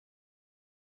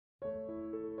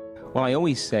Well, I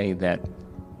always say that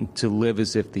to live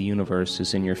as if the universe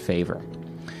is in your favor.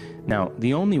 Now,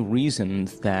 the only reason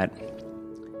that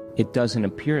it doesn't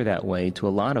appear that way to a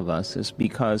lot of us is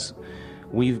because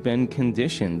we've been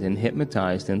conditioned and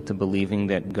hypnotized into believing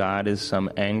that God is some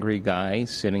angry guy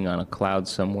sitting on a cloud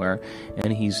somewhere,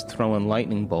 and he's throwing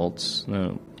lightning bolts,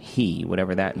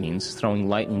 whatever that means, throwing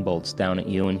lightning bolts down at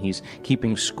you, and he's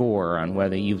keeping score on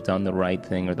whether you've done the right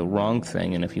thing or the wrong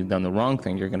thing, and if you've done the wrong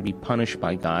thing, you're going to be punished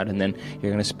by God, and then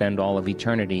you're going to spend all of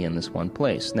eternity in this one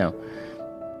place. Now,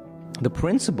 the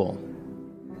principle,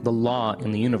 the law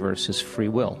in the universe is free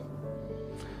will.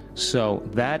 So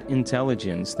that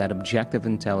intelligence, that objective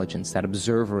intelligence, that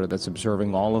observer that's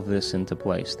observing all of this into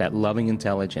place, that loving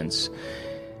intelligence,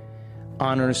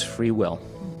 honors free will.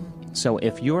 So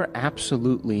if you're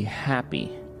absolutely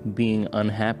happy being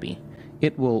unhappy,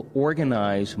 it will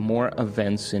organize more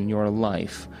events in your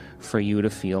life for you to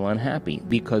feel unhappy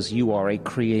because you are a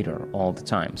creator all the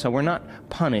time. So we're not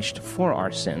punished for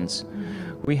our sins.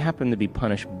 We happen to be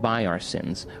punished by our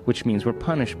sins, which means we're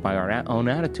punished by our own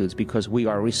attitudes because we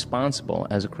are responsible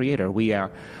as a creator. We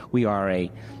are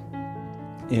a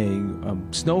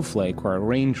snowflake or a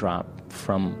raindrop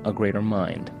from a greater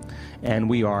mind. And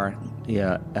we are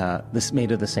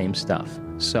made of the same stuff.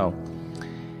 So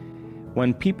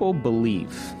when people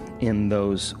believe in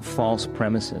those false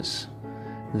premises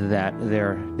that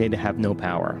they have no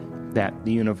power, that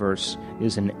the universe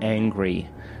is an angry,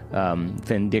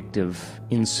 vindictive,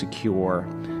 insecure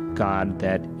God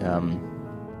that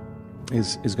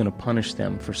is going to punish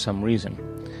them for some reason,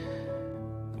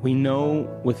 we know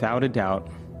without a doubt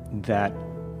that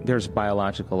there's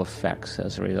biological effects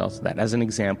as a result of that. As an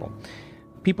example,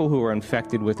 people who are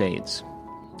infected with AIDS,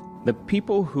 the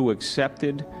people who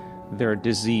accepted their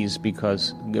disease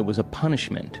because it was a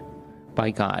punishment by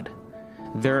God,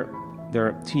 their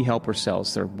T helper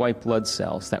cells, their white blood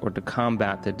cells that were to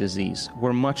combat the disease,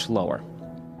 were much lower.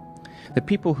 The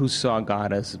people who saw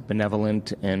God as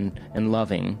benevolent and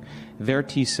loving, their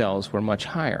T cells were much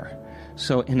higher.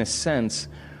 So in a sense,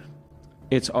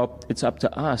 it's up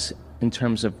to us in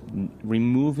terms of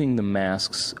removing the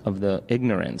masks of the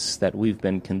ignorance that we've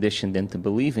been conditioned into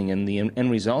believing. And the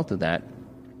end result of that,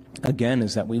 again,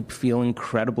 is that we feel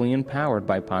incredibly empowered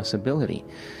by possibility.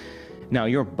 Now,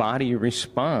 your body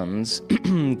responds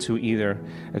to either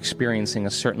experiencing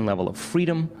a certain level of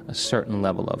freedom, a certain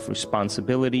level of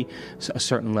responsibility, a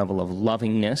certain level of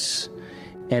lovingness.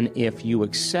 And if you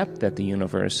accept that the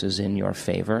universe is in your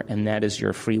favor, and that is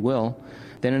your free will,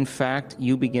 then in fact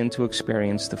you begin to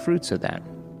experience the fruits of that.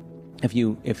 If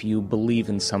you believe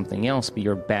in something else, but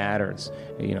you're bad, or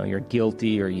you're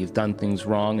guilty, or you've done things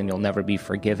wrong and you'll never be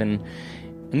forgiven,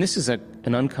 and this is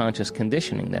an unconscious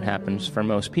conditioning that happens for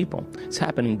most people. It's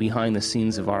happening behind the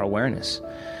scenes of our awareness.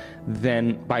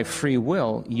 Then by free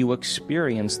will, you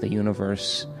experience the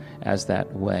universe as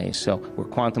that way. So we're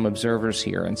quantum observers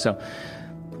here, and so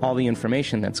all the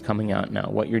information that's coming out now,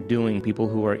 what you're doing, people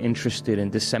who are interested in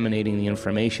disseminating the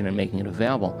information and making it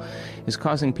available, is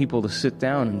causing people to sit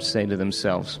down and say to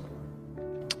themselves,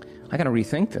 I got to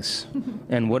rethink this.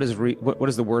 And what does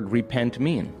the word repent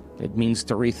mean? It means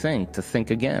to rethink, to think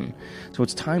again. So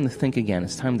it's time to think again.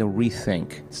 It's time to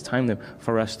rethink. It's time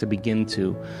for us to begin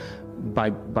to, by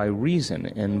reason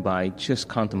and by just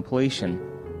contemplation,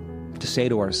 to say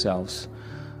to ourselves,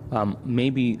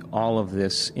 maybe all of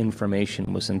this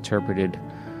information was interpreted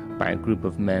by a group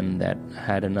of men that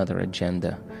had another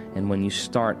agenda. And when you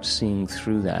start seeing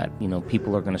through that,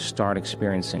 people are going to start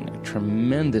experiencing a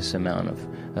tremendous amount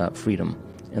of freedom,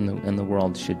 and the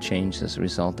world should change as a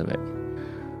result of it.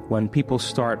 When people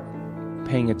start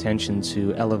paying attention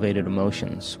to elevated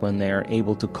emotions, when they're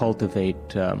able to cultivate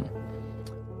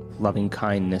loving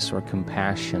kindness or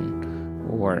compassion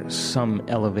or some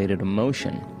elevated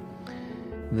emotion,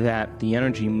 that the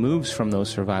energy moves from those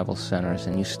survival centers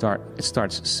and it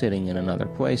starts sitting in another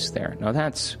place there. Now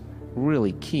that's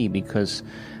really key, because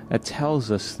it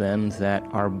tells us then that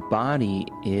our body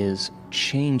is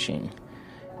changing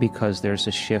because there's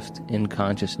a shift in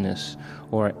consciousness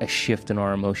or a shift in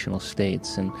our emotional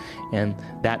states, and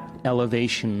that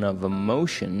elevation of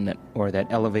emotion, or that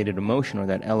elevated emotion or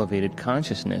that elevated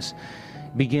consciousness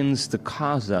begins to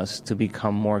cause us to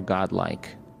become more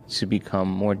godlike, to become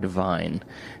more divine,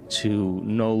 to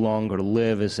no longer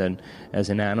live as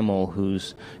an animal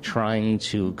who's trying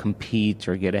to compete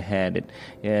or get ahead.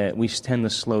 We tend to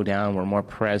slow down. We're more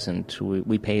present.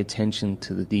 We pay attention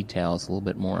to the details a little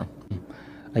bit more.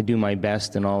 I do my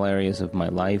best in all areas of my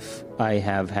life. I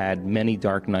have had many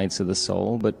dark nights of the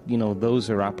soul, but those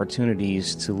are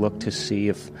opportunities to look to see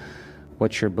if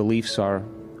what your beliefs are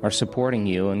supporting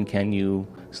you, and can you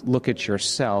look at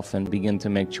yourself and begin to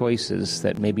make choices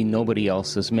that maybe nobody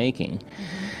else is making.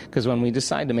 Because when we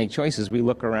decide to make choices, we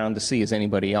look around to see, is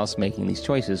anybody else making these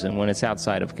choices? And when it's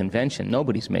outside of convention,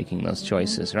 nobody's making those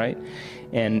choices, right?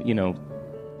 And,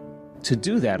 to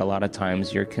do that, a lot of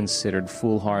times you're considered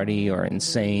foolhardy or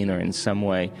insane, or in some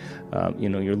way,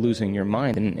 you're losing your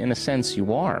mind. And in a sense,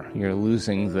 you are. You're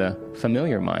losing the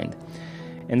familiar mind.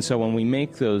 And so when we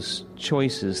make those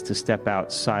choices to step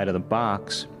outside of the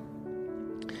box,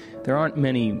 there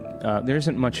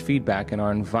isn't much feedback in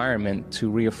our environment to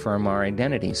reaffirm our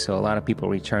identity. So a lot of people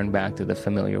return back to the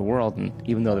familiar world, and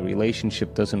even though the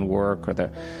relationship doesn't work or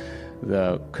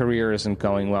the career isn't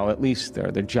going well, at least,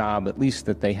 or the job, at least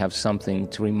that they have something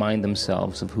to remind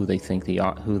themselves of who they think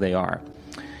who they are.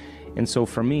 And so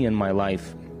for me in my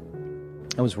life,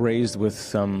 I was raised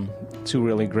with two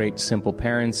really great, simple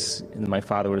parents. My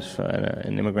father was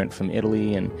an immigrant from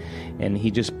Italy, and he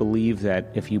just believed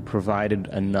that if you provided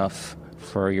enough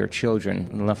for your children,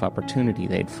 enough opportunity,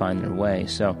 they'd find their way.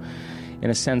 So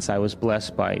in a sense, I was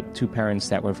blessed by two parents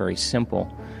that were very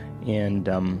simple. And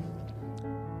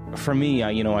for me,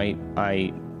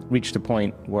 I reached a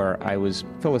point where I was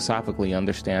philosophically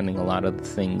understanding a lot of the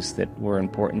things that were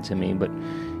important to me, but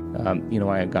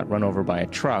I got run over by a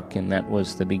truck, and that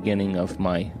was the beginning of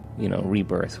my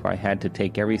rebirth, where I had to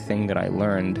take everything that I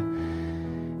learned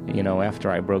after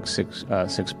I broke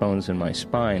six bones in my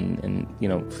spine,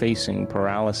 and facing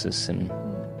paralysis and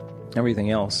everything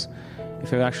else,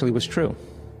 if it actually was true.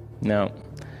 Now,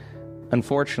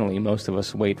 unfortunately, most of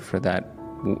us wait for that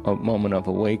a moment of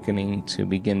awakening to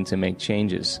begin to make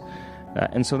changes.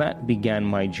 And so that began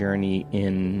my journey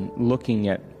in looking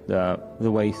at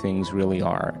the way things really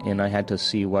are. And I had to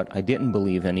see what I didn't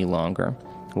believe any longer,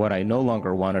 what I no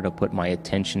longer wanted to put my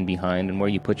attention behind, and where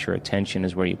you put your attention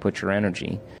is where you put your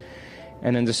energy.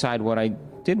 And then decide what I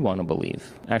did want to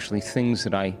believe, actually things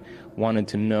that I wanted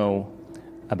to know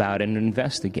about and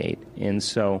investigate. And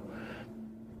so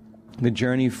the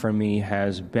journey for me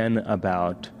has been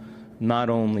about not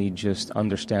only just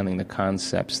understanding the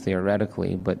concepts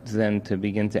theoretically, but then to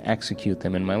begin to execute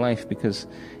them in my life, because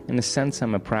in a sense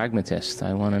I'm a pragmatist.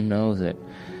 I want to know that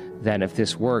if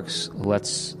this works,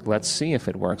 let's see if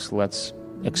it works. Let's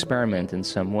experiment in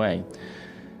some way.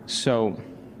 So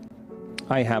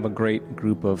I have a great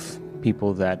group of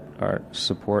people that are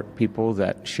support people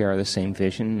that share the same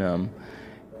vision,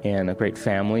 and a great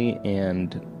family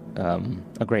and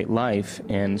a great life.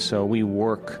 And so we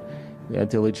work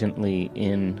diligently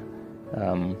in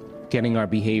getting our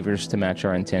behaviors to match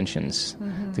our intentions,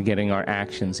 to getting our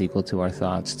actions equal to our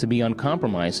thoughts, to be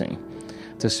uncompromising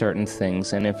to certain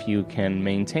things. And if you can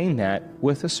maintain that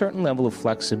with a certain level of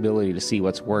flexibility to see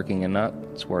what's working and not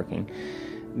what's working,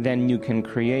 then you can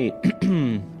create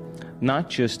not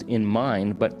just in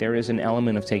mind, but there is an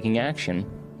element of taking action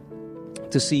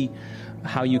to see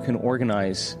how you can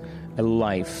organize a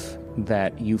life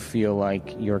that you feel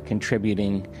like you're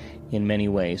contributing in many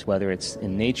ways, whether it's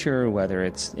in nature, whether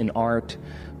it's in art,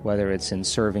 whether it's in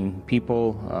serving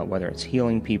people, whether it's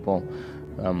healing people.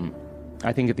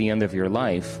 I think at the end of your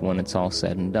life, when it's all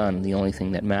said and done, the only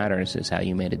thing that matters is how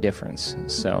you made a difference.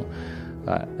 So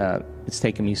it's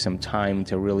taken me some time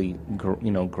to really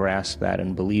grasp that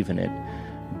and believe in it.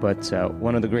 But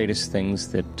one of the greatest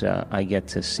things that I get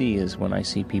to see is when I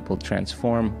see people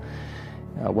transform,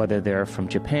 whether they're from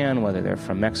Japan, whether they're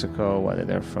from Mexico, whether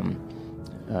they're from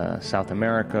South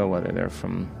America, whether they're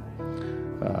from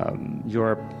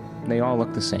Europe, they all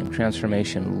look the same.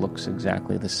 Transformation looks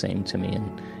exactly the same to me.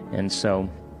 And so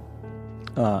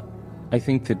I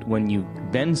think that when you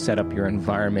then set up your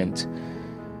environment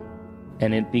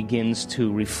and it begins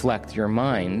to reflect your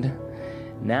mind,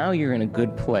 now you're in a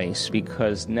good place,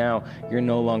 because now you're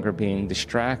no longer being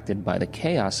distracted by the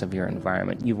chaos of your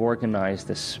environment. You've organized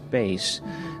a space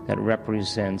that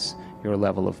represents your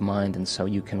level of mind, and so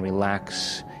you can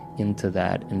relax into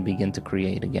that and begin to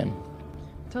create again.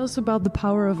 Tell us about the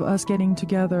power of us getting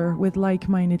together with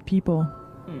like-minded people.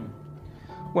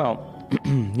 Well,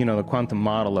 the quantum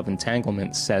model of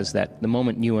entanglement says that the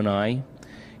moment you and I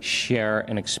share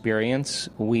an experience,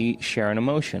 we share an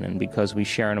emotion. And because we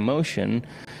share an emotion,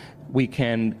 we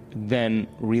can then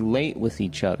relate with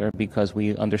each other because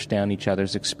we understand each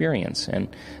other's experience.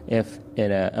 And if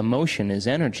emotion is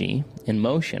energy in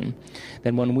motion,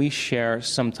 then when we share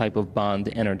some type of bond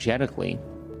energetically,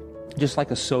 just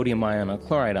like a sodium ion or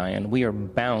chloride ion, we are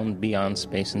bound beyond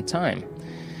space and time.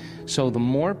 So the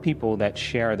more people that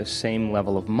share the same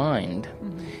level of mind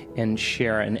and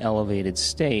share an elevated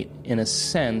state, in a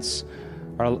sense,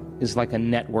 is like a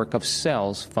network of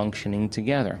cells functioning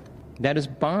together. that is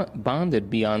bonded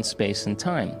beyond space and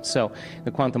time. So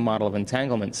the quantum model of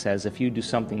entanglement says if you do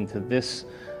something to this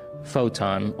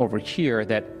photon over here,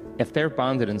 that if they're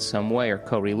bonded in some way or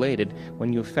correlated,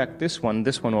 when you affect this one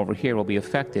over here will be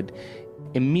affected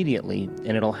immediately,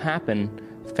 and it'll happen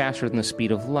faster than the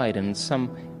speed of light, and in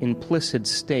some implicit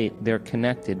state they're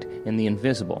connected in the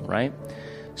invisible, right?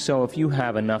 So if you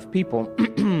have enough people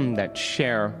that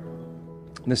share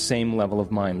the same level of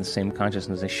mind, the same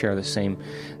consciousness, they share the same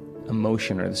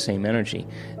emotion or the same energy,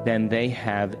 then they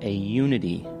have a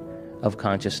unity of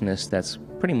consciousness that's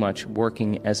pretty much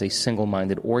working as a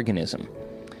single-minded organism.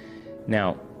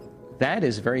 Now, that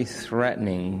is very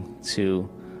threatening to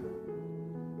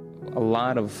a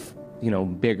lot of,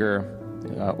 bigger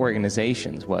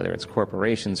organizations, whether it's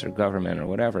corporations or government or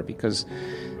whatever, because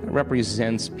it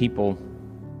represents people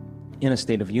in a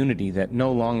state of unity that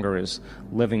no longer is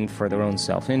living for their own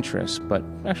self-interest, but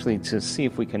actually to see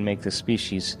if we can make the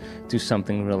species do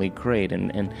something really great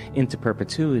and into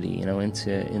perpetuity,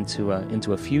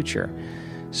 into a future.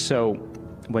 So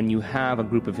when you have a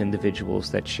group of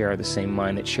individuals that share the same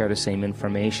mind, that share the same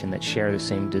information, that share the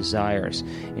same desires,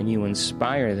 and you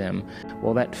inspire them,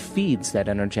 well, that feeds that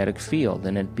energetic field,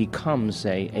 and it becomes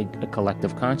a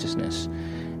collective consciousness.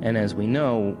 And as we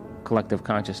know, collective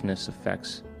consciousness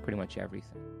affects pretty much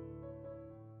everything.